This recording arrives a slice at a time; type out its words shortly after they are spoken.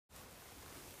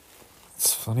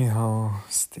Funny how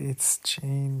states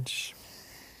change.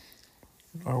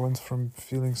 I went from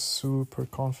feeling super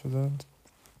confident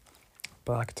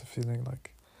back to feeling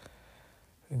like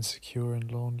insecure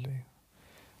and lonely.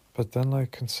 But then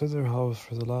consider how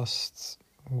for the last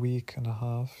week and a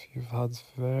half you've had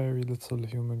very little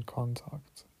human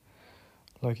contact.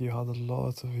 You had a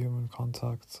lot of human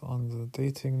contact on the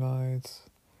dating night,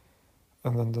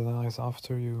 and then the night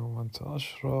after you went to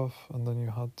Ashraf, and then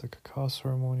you had the cacao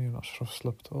ceremony and Ashraf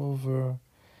slept over,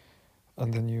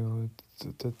 and then you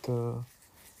did the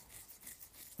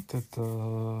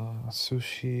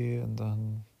sushi, and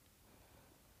then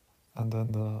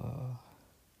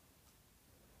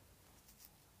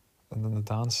the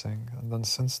dancing, and then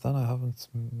since then I haven't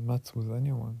met with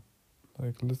anyone.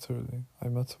 Literally, I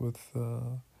met with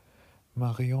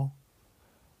Marion.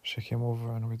 She came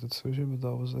over and we did sushi, but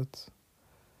that was it.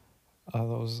 That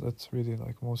was it, really.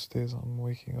 Most days I'm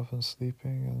waking up and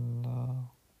sleeping, and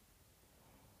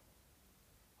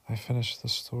I finished the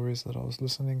stories that I was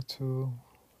listening to,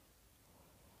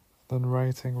 then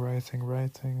writing,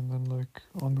 and then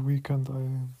on the weekend,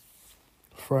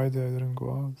 Friday I didn't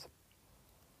go out.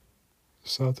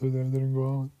 Saturday I didn't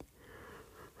go out.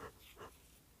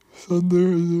 Sunday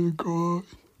I didn't go out.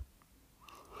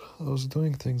 I was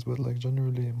doing things, but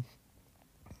generally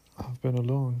I've been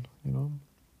alone,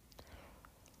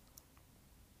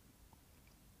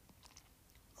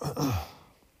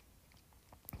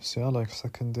 So yeah,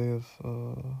 second day of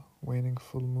waning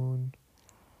full moon,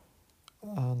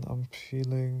 and I'm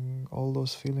feeling all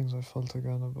those feelings I felt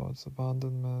again about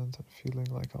abandonment and feeling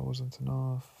like I wasn't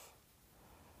enough,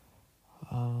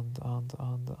 and I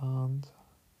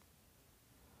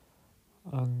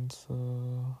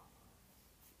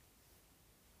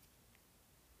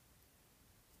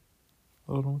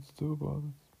don't know what to do about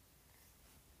it.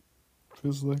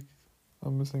 Feels like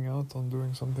I'm missing out on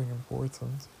doing something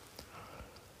important.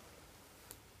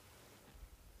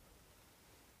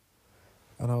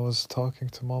 And I was talking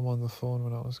to Mom on the phone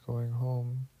when I was going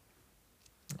home,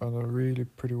 and a really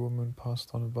pretty woman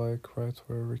passed on a bike right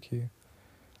where Ricky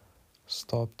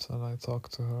stopped, and I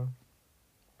talked to her.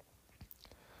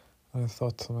 And I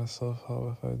thought to myself, how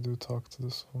if I do talk to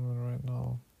this woman right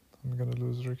now, I'm gonna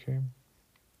lose Ricky.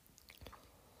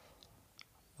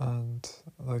 And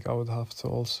I would have to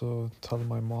also tell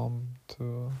my mom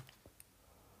to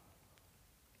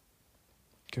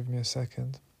give me a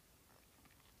second.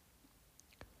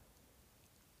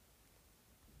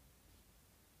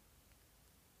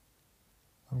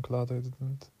 I'm glad I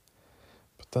didn't.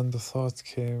 But then the thought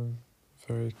came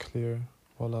very clear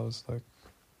while I was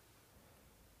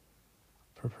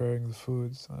preparing the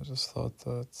food. I just thought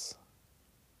that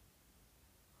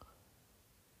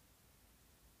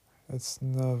it's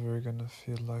never gonna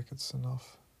feel like it's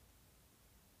enough.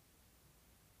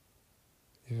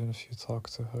 Even if you talk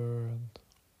to her and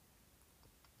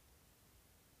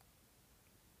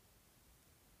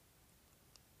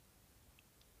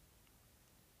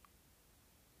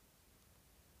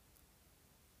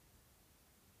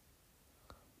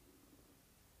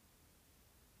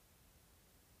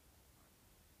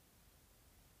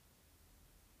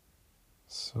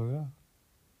so yeah.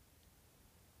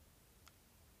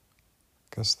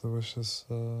 Guess the wish is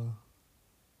to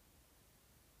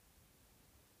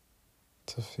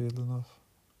feel enough.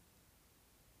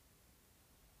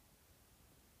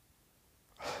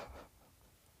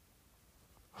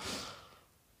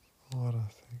 What a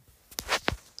thing.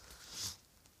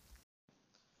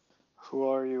 Who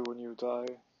are you when you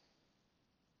die?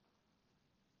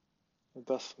 A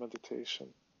death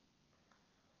meditation.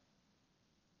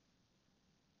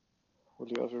 Will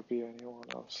you ever be anyone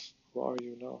else? Who are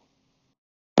you now?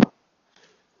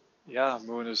 Yeah,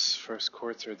 moon is first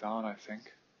quarter down, I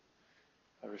think.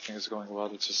 Everything is going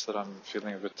well. It's just that I'm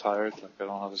feeling a bit tired. I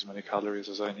don't have as many calories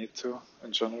as I need to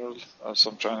in general.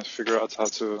 So I'm trying to figure out how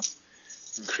to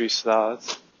increase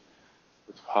that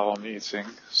with how I'm eating.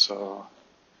 So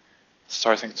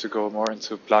starting to go more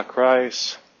into black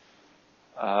rice,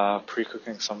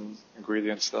 pre-cooking some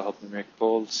ingredients that help me make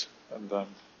bowls, and then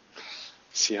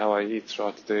see how I eat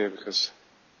throughout the day, because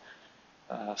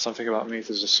something about meat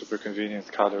is just super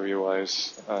convenient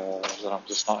calorie-wise that I'm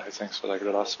just not hitting. So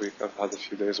the last week I've had a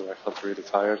few days where I felt really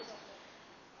tired.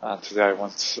 And today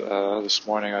this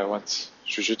morning I went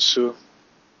jiu-jitsu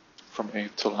from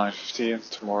 8 till 9:15.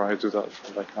 Tomorrow I do that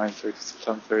from 9:30 to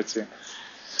 10:30.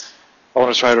 I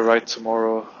want to try to write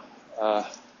tomorrow a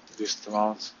decent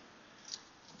amount.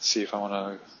 See if I want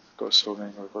to go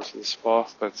swimming or go to the spa,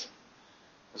 but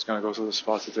I was going to go to the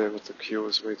spa today, but the queue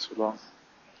was way too long.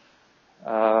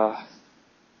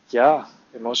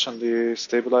 Emotionally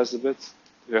stabilized a bit.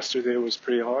 yesterday was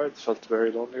pretty hard, felt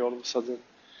very lonely all of a sudden.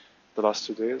 The last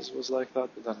 2 days was like that,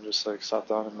 but then just like sat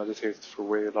down and meditated for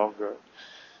way longer.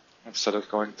 Instead of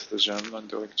going to the gym and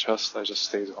doing chest, I just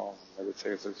stayed home and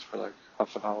meditated for like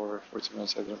half an hour, 40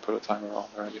 minutes. I didn't put a timer on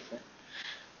or anything.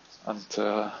 And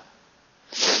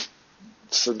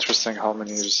it's interesting how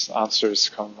many answers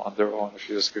come on their own if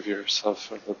you just give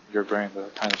yourself and your brain the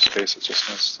kind of space it just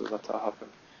needs to let that happen.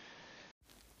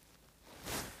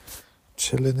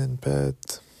 Chilling in bed.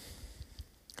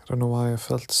 I don't know why I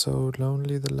felt so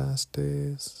lonely the last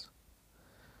days.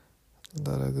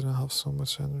 That I didn't have so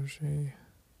much energy.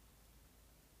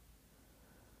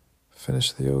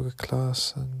 Finished the yoga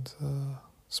class and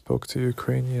spoke to a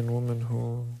Ukrainian woman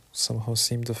who somehow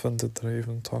seemed offended that I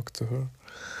even talked to her.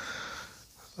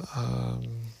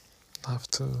 I have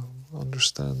to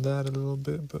understand that a little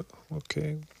bit, but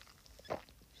okay.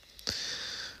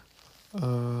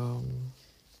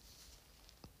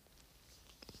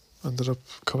 Ended up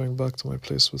coming back to my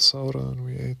place with Saura and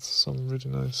we ate some really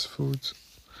nice food,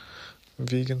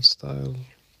 vegan style,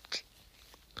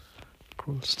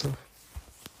 cool stuff.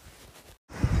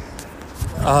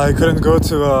 I couldn't go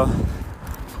to the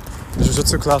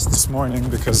jiu-jitsu class this morning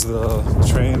because the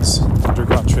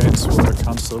underground trains were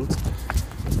cancelled.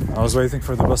 I was waiting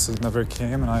for the bus, it never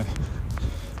came, and I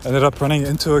ended up running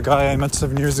into a guy I met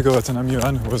 7 years ago at an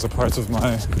MUN who was a part of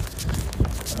my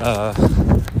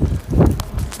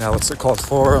what's it called,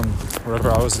 forum, wherever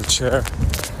I was the chair.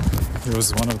 He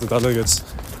was one of the delegates.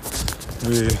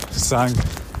 We sang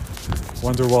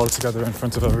Wonderwall together in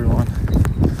front of everyone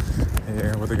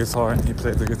with a guitar, and he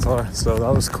played the guitar, so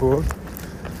that was cool.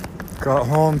 Got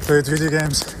home, played video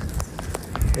games,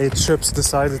 ate chips,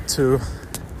 decided to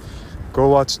go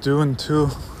watch Dune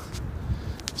 2.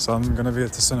 So I'm gonna be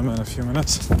at the cinema in a few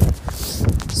minutes.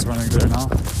 Just running there now.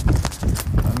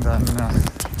 And then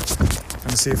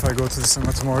gonna see if I go to the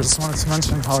cinema tomorrow. Just wanted to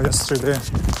mention how yesterday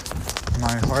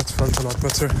my heart felt a lot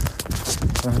better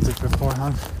than it did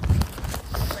beforehand.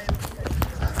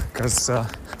 Because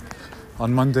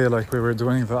on Monday, like, we were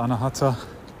doing the Anahata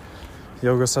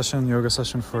yoga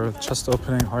session for chest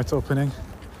opening, heart opening.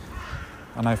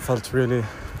 And I felt really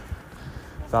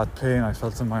that pain I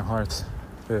felt in my heart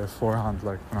beforehand,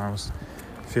 like when I was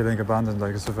feeling abandoned.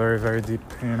 Like, it's a very, very deep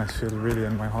pain I feel really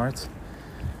in my heart.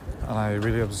 And I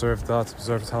really observed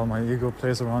how my ego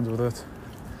plays around with it.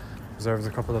 Observed a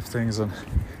couple of things, and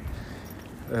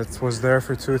it was there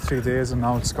for 2-3 days and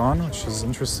now it's gone, which is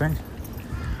interesting.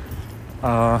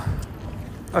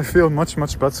 I feel much,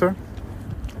 much better,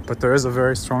 but there is a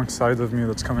very strong side of me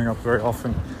that's coming up very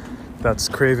often that's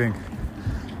craving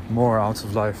more out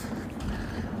of life,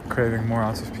 craving more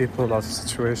out of people, out of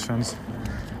situations.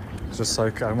 Just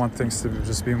like I want things to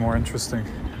just be more interesting.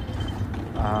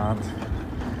 And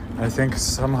I think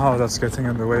somehow that's getting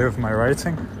in the way of my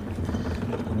writing.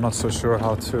 I'm not so sure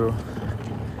how to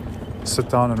sit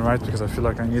down and write because I feel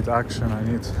like I need action, I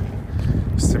need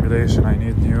stimulation, I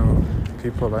need new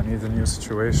people, I need a new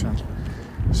situation,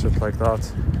 shit like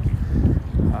that.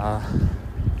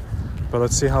 But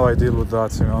let's see how I deal with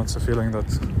that, you know. It's a feeling that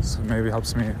maybe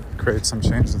helps me create some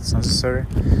change that's necessary.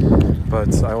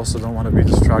 But I also don't want to be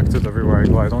distracted everywhere I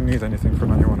go. I don't need anything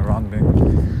from anyone around me.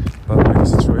 But like a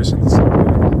situation that's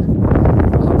happening,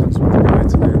 that happens with the guy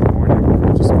today in the morning,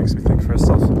 it just makes me think, first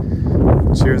off,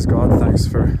 cheers God, thanks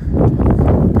for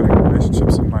putting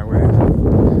relationships in my way.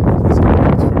 It's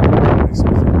it makes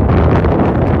me think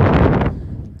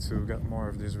to get more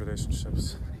of these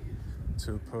relationships,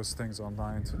 to post things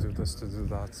online, to do this, to do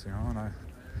that, you know, and I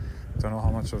don't know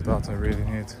how much of that I really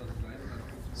need.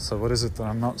 So what is it that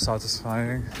I'm not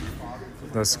satisfying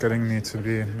that's getting me to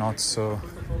be not so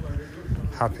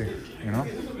happy, you know?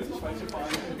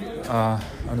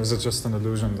 And is it just an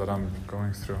illusion that I'm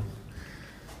going through?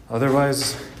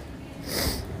 Otherwise,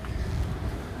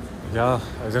 yeah,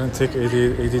 I didn't take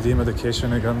ADD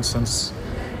medication again since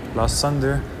last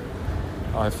Sunday.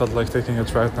 I felt like taking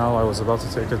it right now. I was about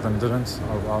to take it and didn't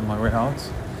on my way out.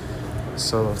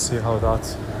 So let's see how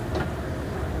that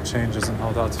changes and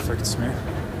how that affects me.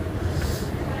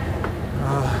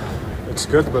 It's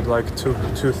good, but like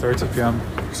 2:30 p.m.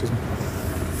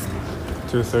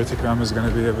 2:30 p.m. is going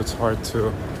to be a bit hard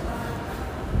to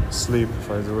sleep if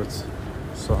I do it.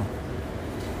 So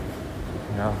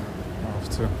yeah, I have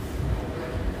to.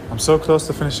 I'm so close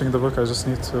to finishing the book. I just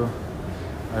need to.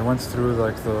 I went through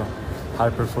like the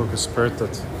hyper-focus spurt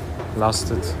that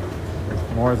lasted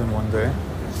more than one day.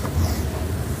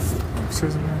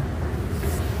 Excuse me.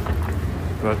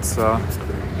 But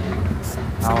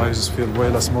now I just feel way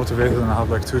less motivated and I have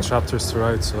like 2 chapters to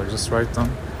write, so like just write them.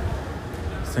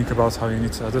 Think about how you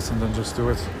need to edit and then just do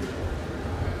it.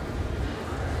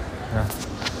 Yeah.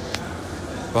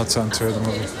 About to enter the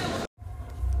movie.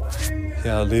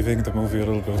 Yeah, leaving the movie a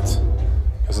little bit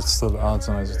because it's still ads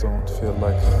and I just don't feel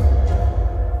like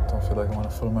I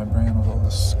want to fill my brain with all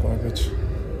this garbage.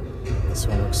 This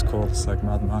one looks cool. It's like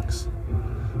Mad Max.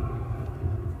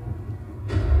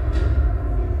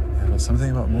 Yeah, but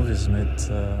something about movies makes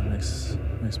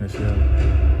me feel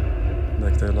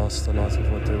like they lost a lot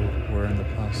of what they were in the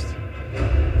past.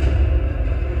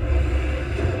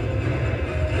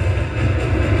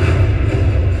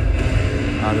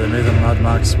 They made a Mad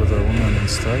Max with a woman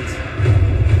instead.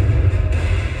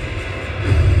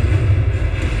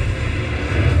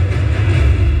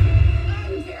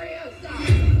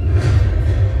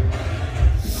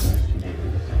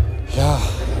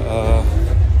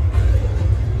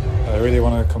 I really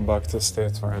want to come back to a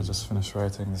state where I just finish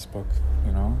writing this book,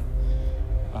 you know?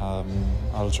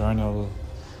 I'll journal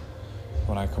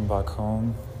when I come back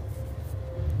home,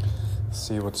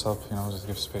 see what's up, you know, just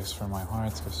give space for my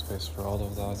heart, give space for all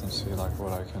of that, and see like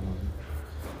what I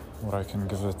can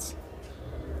give it.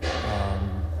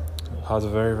 Had a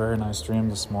very, very nice dream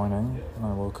this morning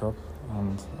when I woke up,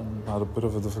 and I had a bit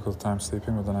of a difficult time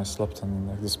sleeping, but then I slept, and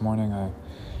like this morning I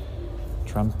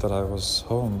dreamt that I was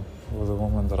home with a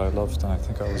woman that I loved, and I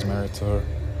think I was married to her,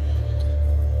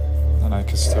 and I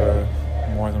kissed her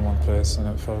more than one place, and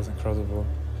it felt incredible.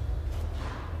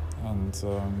 And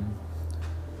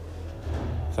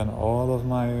then all of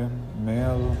my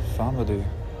male family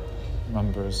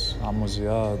members, Ammu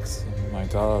Ziad, my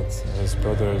dad, his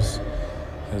brothers,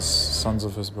 his sons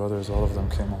of his brothers, all of them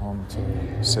came home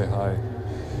to say hi,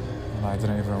 and I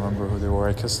didn't even remember who they were.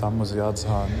 I kissed Ammu Ziad's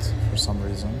hand for some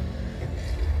reason.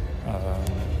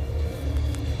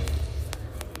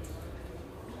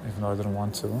 Even though I didn't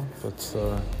want to, but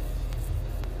I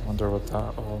wonder what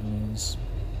that all means.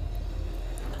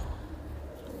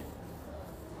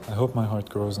 I hope my heart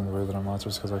grows in the way that it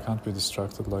matters, because I can't be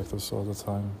distracted like this all the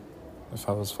time. If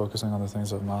I was focusing on the things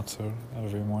that matter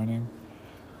every morning,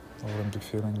 I wouldn't be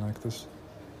feeling like this,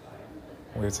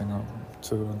 waiting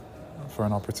for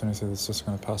an opportunity that's just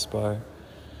going to pass by,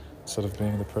 instead of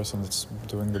being the person that's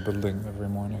doing the building every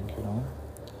morning, you know?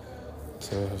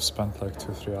 To have spent like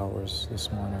 2-3 hours this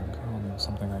morning on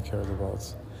something I cared about.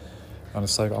 And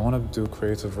it's like, I want to do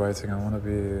creative writing, I want to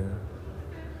be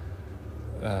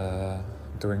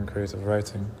doing creative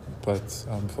writing, but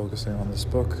I'm focusing on this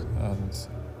book, and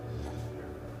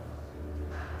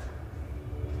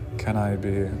can I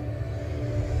be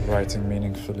writing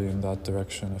meaningfully in that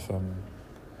direction if I'm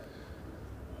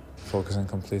focusing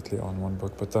completely on one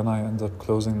book? But then I end up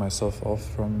closing myself off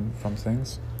from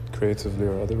things, creatively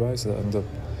or otherwise, that end up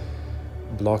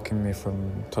blocking me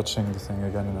from touching the thing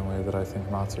again in a way that I think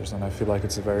matters. And I feel like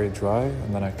it's very dry,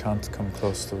 and then I can't come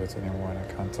close to it anymore, and I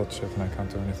can't touch it, and I can't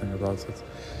do anything about it.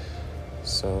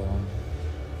 So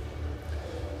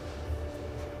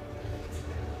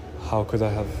how could I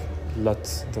have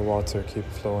let the water keep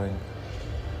flowing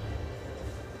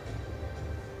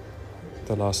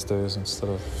the last days, instead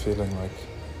of feeling like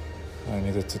I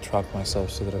needed to trap myself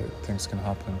so that things can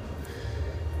happen?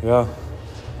 Yeah,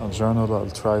 I'll journal, I'll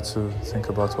try to think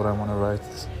about what I want to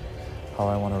write, how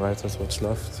I want to write it, what's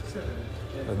left,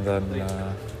 and then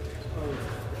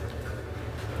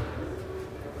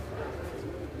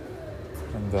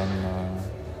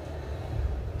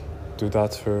do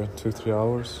that for 2-3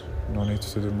 hours, no need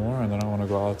to do more, and then I want to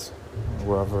go out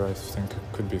wherever I think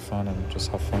could be fun and just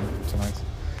have fun tonight.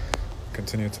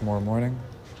 Continue tomorrow morning,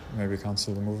 maybe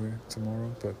cancel the movie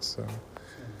tomorrow, but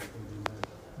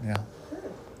yeah.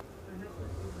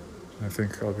 I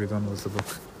think I'll be done with the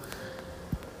book.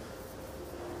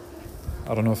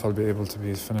 I don't know if I'll be able to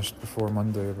be finished before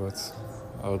Monday, but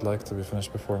I would like to be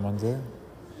finished before Monday.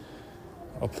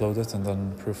 Upload it and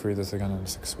then proofread it again in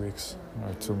 6 weeks,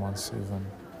 or 2 months even,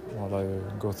 while I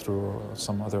go through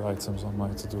some other items on my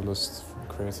to-do list,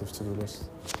 creative to-do list.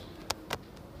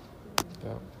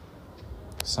 Yeah.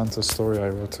 Sent a story I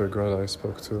wrote to a girl I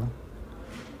spoke to,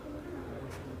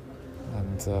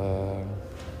 and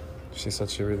she said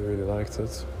she really, really liked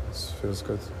it. It feels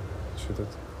good. She did.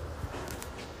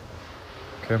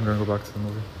 Okay, I'm gonna go back to the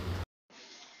movie.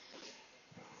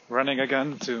 Running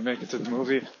again to make it to the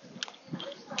movie.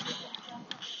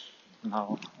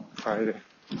 Now, Friday.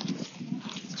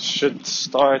 Should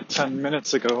start 10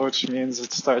 minutes ago, which means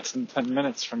it starts in 10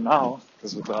 minutes from now,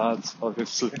 because of the ads,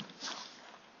 obviously.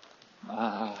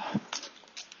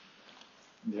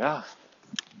 Yeah.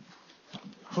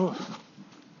 Whew.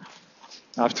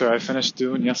 After I finished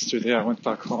Dune yesterday, I went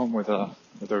back home with a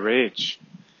rage.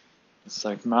 It's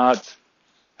like mad,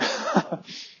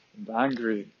 and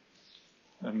angry,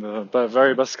 in the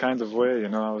very best kind of way, you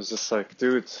know. I was just like,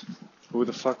 dude, who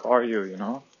the fuck are you, you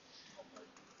know?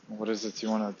 What is it you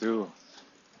want to do?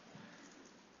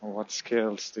 Or what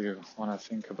skills do you want to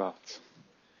think about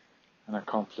and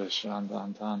accomplish and.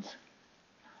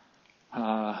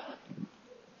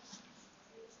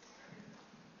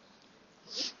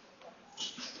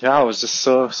 Yeah, I was just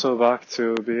so back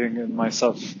to being in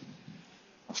myself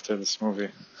after this movie.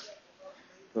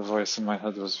 The voice in my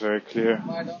head was very clear.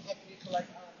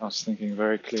 I was thinking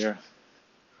very clear.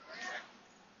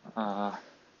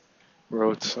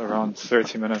 Wrote around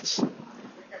 30 minutes in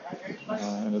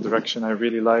a direction I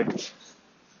really liked.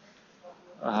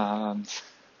 And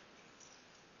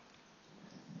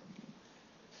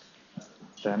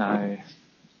then I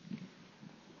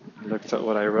looked at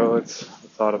what I wrote,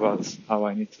 thought about how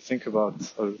I need to think about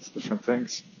all these different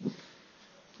things.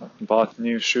 Bought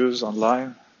new shoes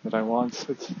online that I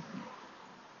wanted.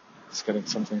 Just getting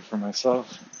something for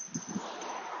myself.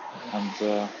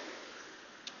 And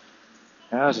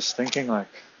yeah, just thinking like,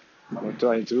 what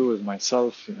do I do with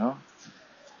myself, you know?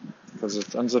 Because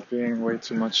it ends up being way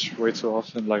too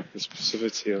often like this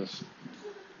passivity of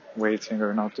waiting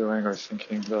or not doing or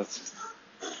thinking that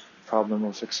the problem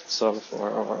will fix itself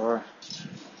or.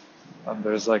 And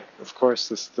there's like, of course,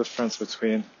 this difference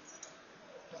between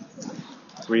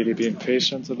really being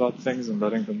patient about things and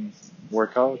letting them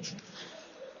work out.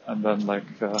 And then like,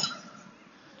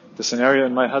 the scenario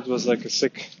in my head was like a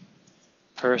sick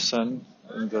person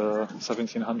in the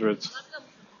 1700s,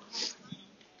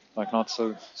 like not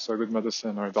so good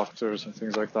medicine or doctors and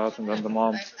things like that. And then the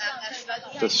mom,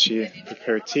 does she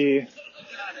prepare tea?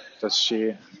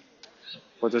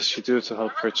 What does she do to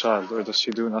help her child? Or does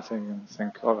she do nothing and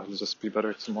think, oh, it'll just be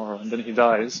better tomorrow? And then he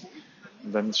dies.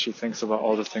 And then she thinks about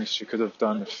all the things she could have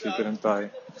done if he didn't die.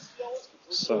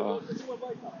 So,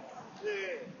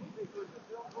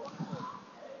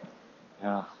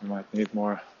 yeah, we might need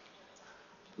more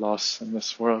loss in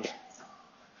this world.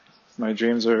 My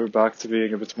dreams are back to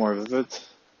being a bit more vivid.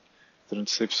 Didn't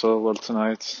sleep so well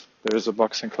tonight. There is a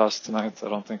boxing class tonight I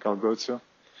don't think I'll go to.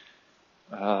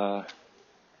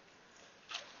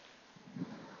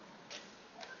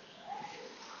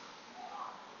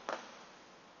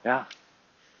 Yeah,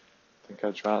 I think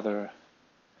I'd rather...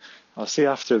 I'll see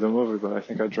after the movie, but I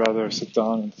think I'd rather sit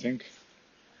down and think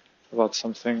about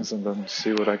some things and then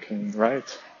see what I can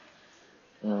write.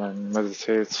 And then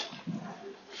meditate,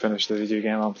 finish the video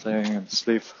game I'm playing and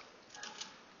sleep.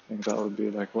 I think that would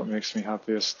be like what makes me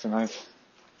happiest tonight.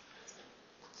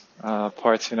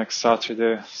 Party next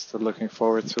Saturday, still looking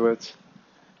forward to it.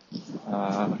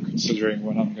 Considering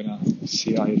when I'm gonna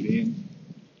see Eileen.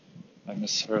 I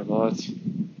miss her a lot.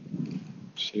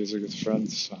 She is a good friend,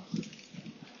 so I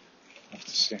have to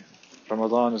see.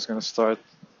 Ramadan is gonna start.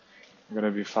 I'm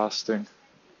gonna be fasting,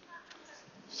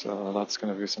 so that's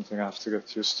gonna be something I have to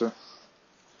get used to.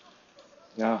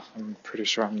 Yeah, I'm pretty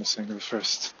sure I'm missing the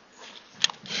first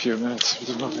few minutes of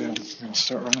the movie. I'm gonna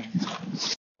start running.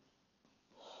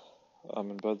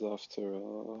 I'm in bed after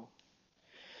a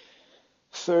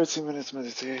 30-minute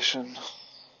meditation.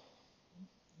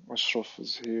 Ashraf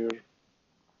is here.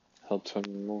 Helped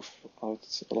him move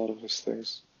out a lot of his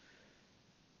things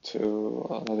to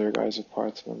another guy's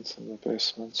apartment in the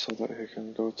basement so that he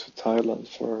can go to Thailand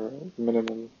for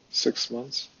minimum 6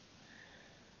 months.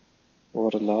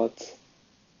 What a lad.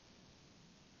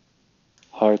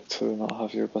 Hard to not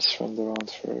have your best friend around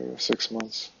for 6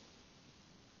 months.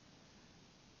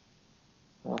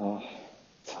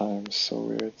 Time is so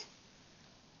weird.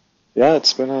 Yeah,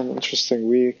 it's been an interesting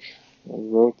week. I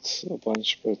wrote a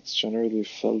bunch, but generally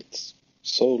felt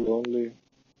so lonely,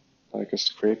 like a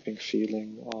scraping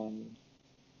feeling on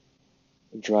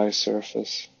a dry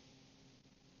surface.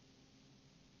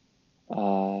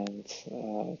 And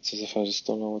it's as if I just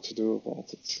don't know what to do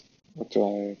about it. What do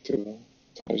I do?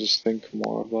 Do I just think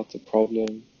more about the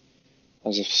problem,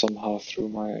 as if somehow through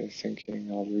my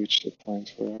thinking I'll reach the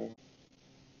point where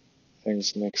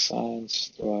things make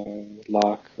sense? Do I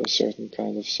lack a certain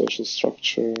kind of social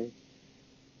structure?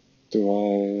 Do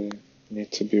I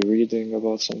need to be reading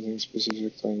about something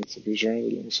specific? Do I need to be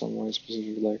journaling somewhere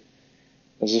specific? Like,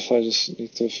 as if I just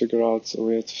need to figure out a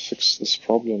way to fix this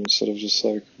problem instead of just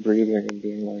like breathing and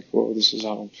being like, oh, this is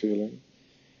how I'm feeling.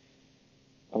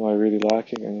 Am I really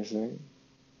lacking anything?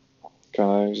 Can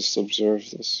I just observe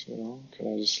this, you know?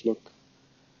 Can I just look?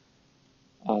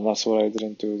 And that's what I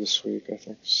didn't do this week. I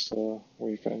think it's the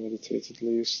week I meditated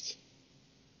least.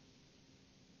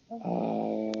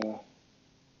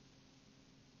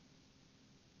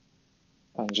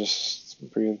 And just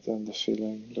breathed in the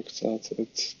feeling, looked at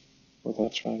it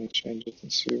without trying to change it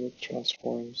and see what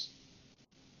transforms.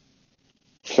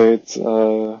 Played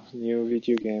a new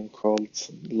video game called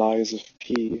Lies of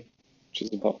P, which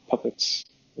is about puppets.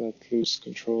 that lose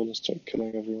control and start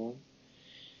killing everyone.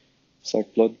 It's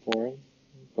like Bloodborne,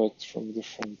 but from a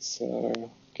different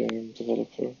game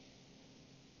developer.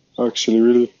 Actually,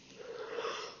 really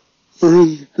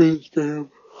good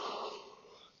game.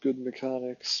 Good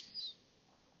mechanics,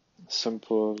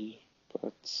 simple,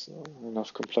 but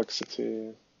enough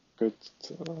complexity, good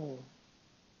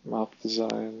map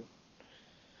design.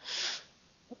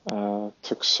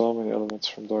 Took so many elements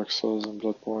from Dark Souls and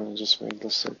Bloodborne and just made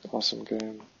this awesome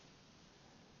game.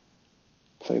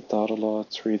 Played that a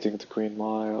lot, reading The Green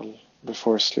Mile.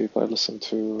 Before sleep I listened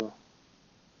to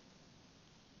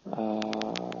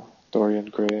Dorian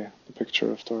Gray, The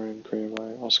Picture of Dorian Gray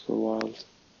by Oscar Wilde.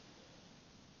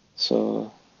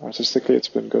 So artistically it's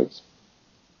been good.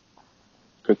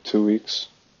 Good 2 weeks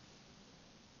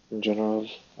in general.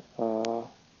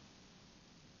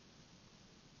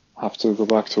 Have to go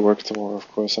back to work tomorrow, of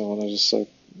course. I want to just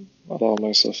allow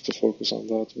myself to focus on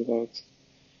that without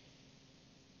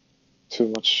too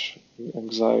much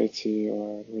anxiety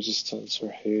or resistance or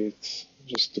hate.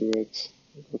 Just do it.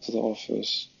 Go to the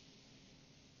office.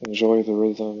 Enjoy the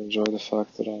rhythm. Enjoy the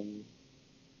fact that I'm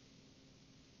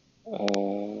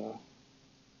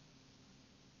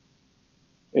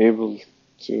able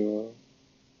to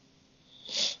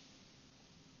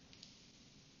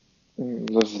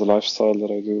live the lifestyle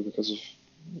that I do because of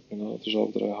the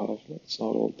job that I have. It's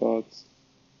not all bad.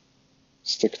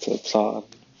 Stick to a plan.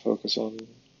 Focus on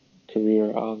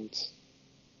career, and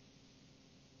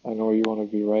I know you want to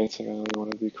be writing, I know you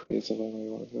want to be creative, I know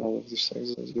you want to do all of these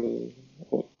things, and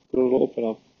it'll open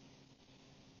up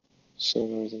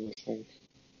sooner than you think.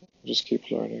 Just keep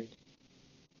learning.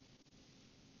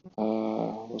 I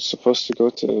was supposed to go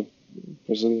to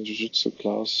Brazilian Jiu-Jitsu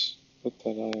class, but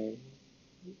then I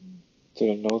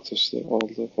didn't notice that all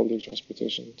the public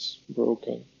transportation's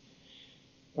broken.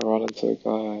 I ran into a guy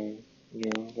I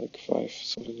knew like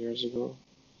 5-7 years ago.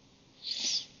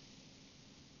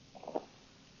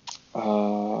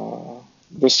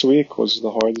 This week was the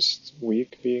hardest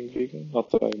week being vegan. Not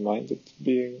that I minded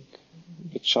being a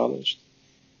bit challenged,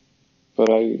 but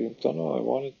I don't know. I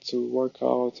wanted to work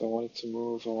out, I wanted to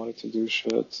move, I wanted to do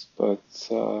shit, but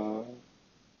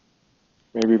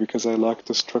maybe because I lacked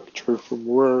the structure from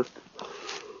work,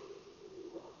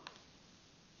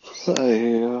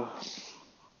 I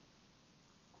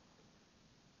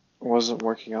wasn't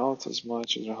working out as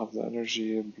much. I didn't have the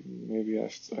energy. Maybe I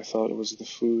thought it was the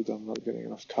food. I'm not getting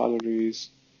enough calories.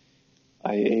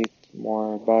 I ate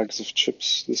more bags of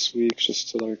chips this week just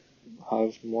to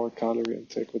have more calorie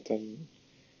intake, but then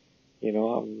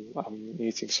I'm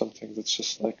eating something that's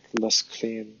just less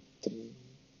clean than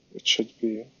it should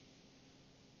be,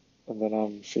 and then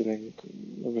I'm feeling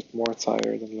a bit more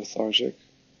tired and lethargic.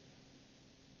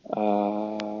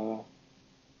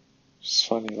 It's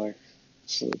funny,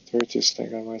 it's the dirtiest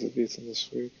thing I might have eaten this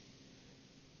week,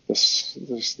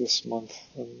 this month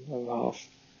and a half.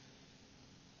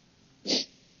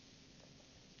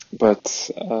 But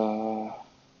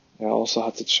I also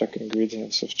had to check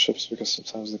ingredients of chips because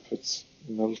sometimes they put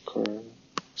milk or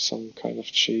some kind of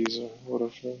cheese or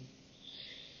whatever.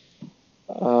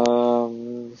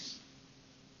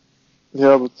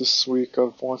 Yeah, but this week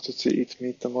I've wanted to eat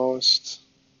meat the most,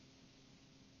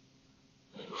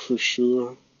 for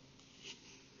sure.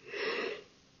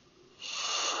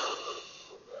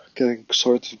 Getting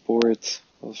sort of bored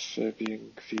of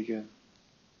being vegan.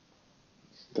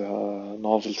 The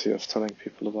novelty of telling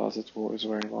people about it was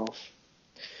wearing off.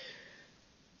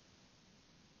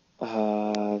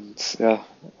 And yeah,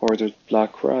 ordered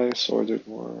black rice, ordered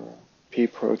more pea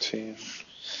protein.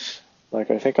 I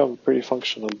think I'm pretty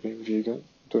functional being vegan,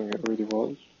 doing it really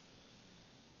well.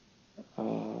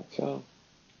 Yeah.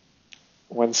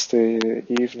 Wednesday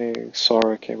evening,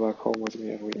 Sarah came back home with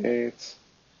me and we ate.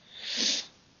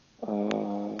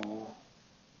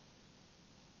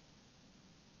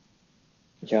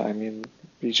 Yeah,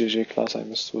 BJJ class I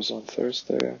missed was on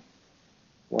Thursday.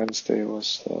 Wednesday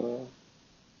was the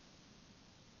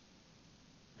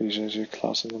BJJ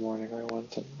class in the morning I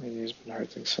went, and my knee's been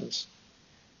hurting since.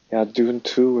 Yeah, Dune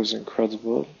 2 was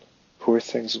incredible. Poor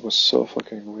Things was so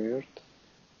fucking weird,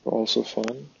 but also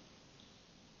fun.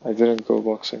 I didn't go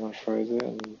boxing on Friday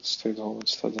and stayed home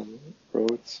instead and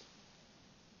wrote.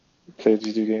 Played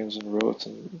video games and wrote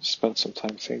and spent some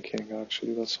time thinking,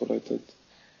 actually. That's what I did.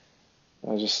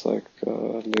 I just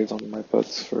laid on my bed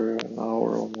for an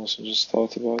hour almost and just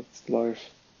thought about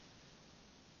life.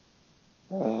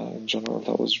 In general,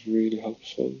 that was really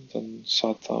helpful. Then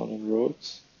sat down and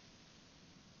wrote.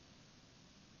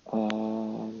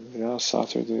 Yeah,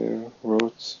 Saturday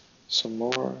wrote some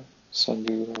more.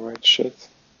 Sunday didn't write shit.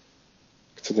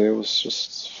 Today was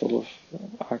just full of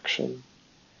action.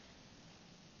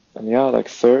 And yeah, like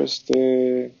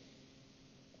Thursday,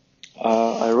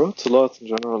 I wrote a lot in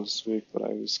general this week, but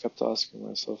I just kept asking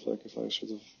myself like if I should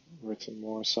have written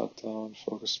more, sat down,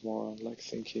 focused more on like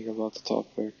thinking about the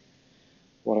topic,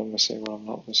 what I'm missing, what I'm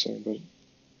not missing. But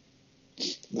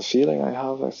the feeling I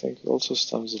have, I think, also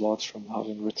stems a lot from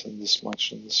having written this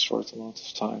much in this short amount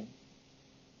of time.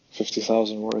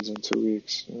 50,000 words in 2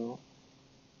 weeks, you know?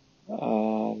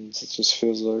 And it just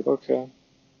feels like, okay,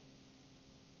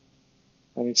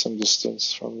 I need some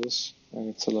distance from this. I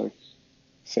need to like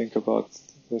think about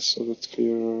this a bit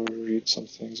clearer, read some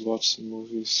things, watch some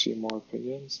movies, see more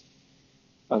opinions,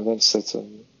 and then sit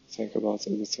and think about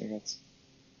editing it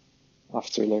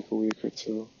after like a week or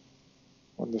two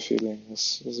when the feeling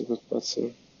is a bit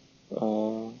better.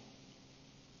 And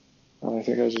I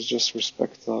think I just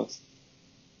respect that.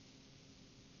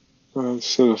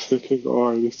 Instead of thinking,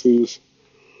 oh, I need to just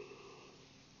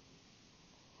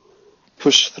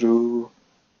push through,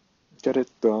 get it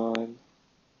done,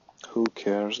 who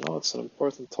cares? No, it's an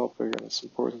important topic and it's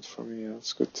important for me. And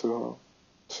it's good to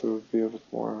be a bit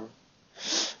more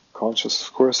conscious.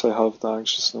 Of course, I have the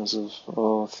anxiousness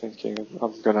of thinking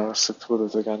I'm gonna sit with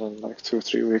it again in like 2 or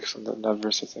 3 weeks and then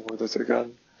never sitting with it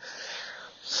again,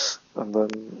 and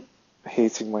then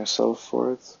hating myself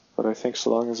for it. But I think so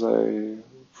long as I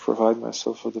provide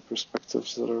myself with the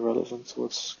perspectives that are relevant to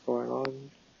what's going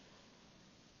on,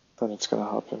 then it's gonna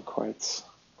happen quite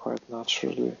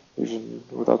naturally. Even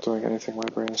without doing anything, my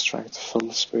brain is trying to fill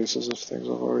the spaces of things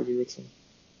I've already written.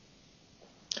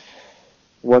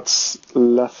 What's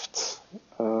left?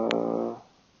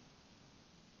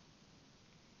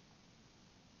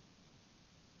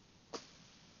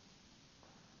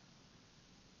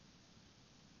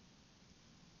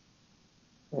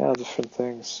 Yeah, different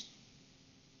things,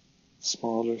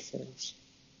 smaller things,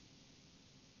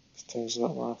 things that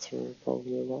matter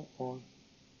probably a lot more.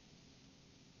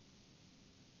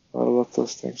 I'll let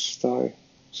those things die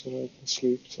so that I can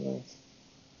sleep tonight.